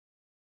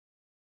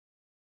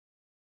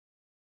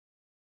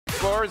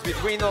scores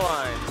between the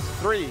lines.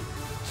 3,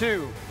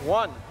 2,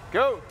 1,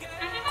 go.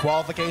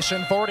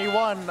 Qualification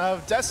 41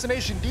 of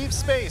Destination Deep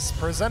Space,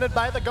 presented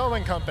by the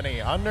Going Company,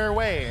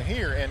 underway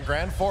here in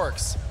Grand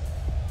Forks.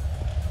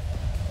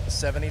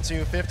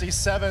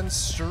 7257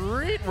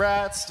 Street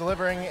Rats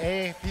delivering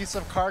a piece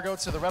of cargo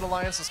to the Red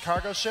Alliance's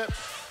cargo ship.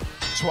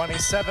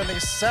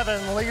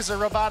 2077 Laser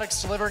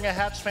Robotics delivering a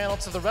hatch panel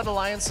to the Red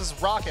Alliance's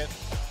rocket.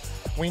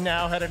 We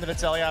now head into the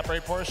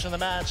teleoperate portion of the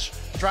match.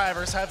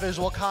 Drivers have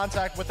visual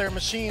contact with their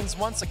machines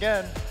once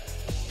again.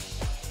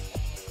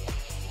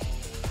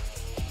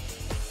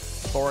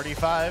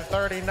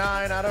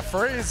 4539 out of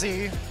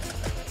Frazee.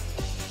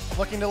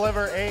 Looking to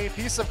deliver a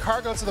piece of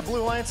cargo to the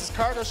Blue Alliance's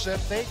cargo ship.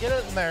 They get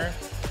it in there.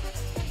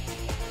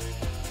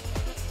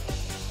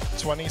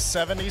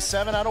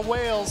 2077 out of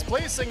Wales,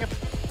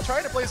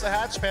 trying to place a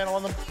hatch panel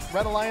on the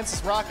Red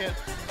Alliance's rocket.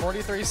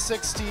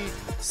 4360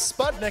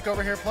 Sputnik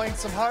over here playing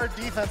some hard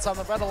defense on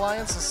the Red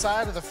Alliance's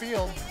side of the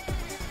field.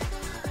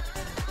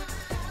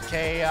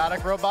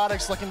 Chaotic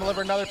Robotics looking to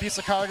deliver another piece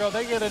of cargo.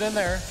 They get it in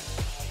there.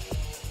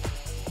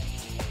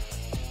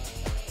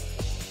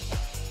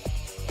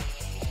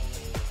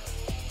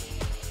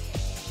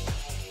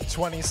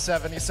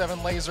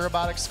 .2077 Laser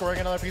Robotics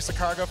scoring another piece of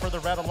cargo for the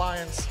Red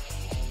Alliance.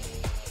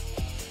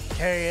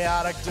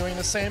 Chaotic doing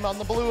the same on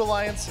the Blue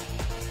Alliance.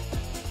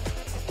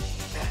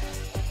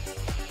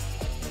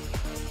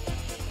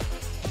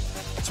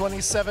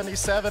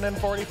 .2077 and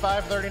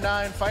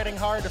 4539 fighting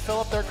hard to fill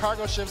up their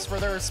cargo ships for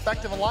their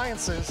respective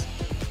alliances.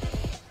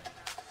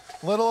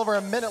 A little over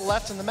a minute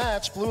left in the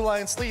match. Blue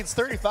Alliance leads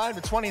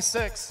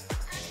 35-26.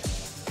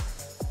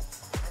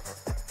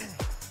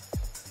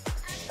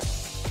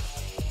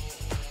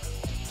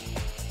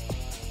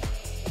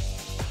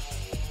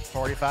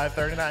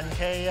 .4539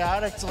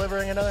 Chaotic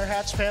delivering another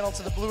hatch panel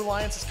to the Blue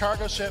Alliance's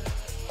cargo ship.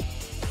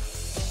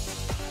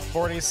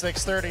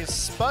 4630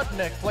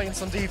 Sputnik playing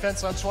some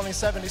defense on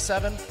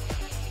 .2077.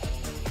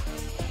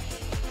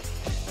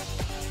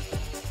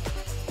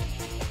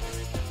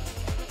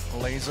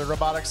 Laser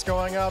Robotics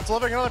going up,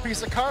 delivering another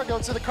piece of cargo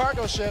to the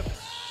cargo ship.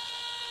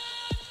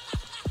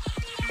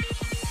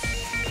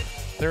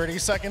 30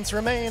 seconds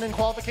remain in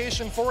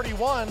qualification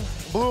 41.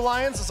 Blue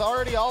Alliance is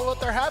already all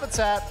at their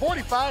habitat.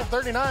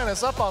 4539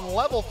 is up on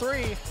level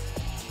 3.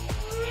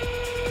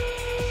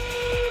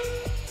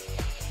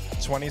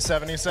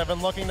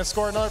 .2077 looking to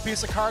score another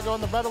piece of cargo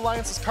in the Red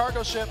Alliance's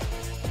cargo ship.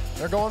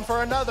 They're going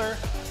for another.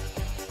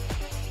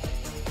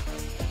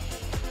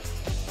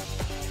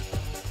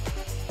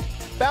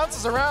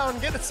 Bounces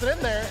around, gets it in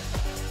there.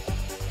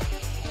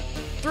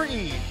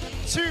 3,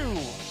 2,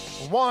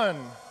 1.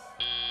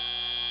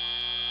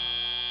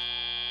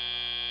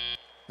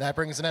 That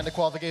brings an end to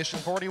qualification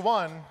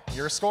 41.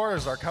 Your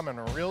scores are coming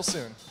real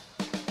soon.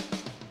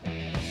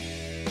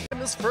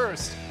 Is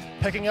first,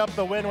 picking up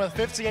the win with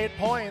 58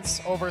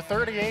 points over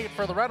 38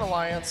 for the Red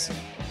Alliance.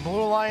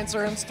 Blue Alliance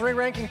earns 3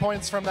 ranking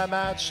points from that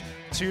match,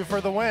 2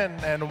 for the win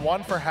and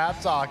 1 for hap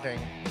docking.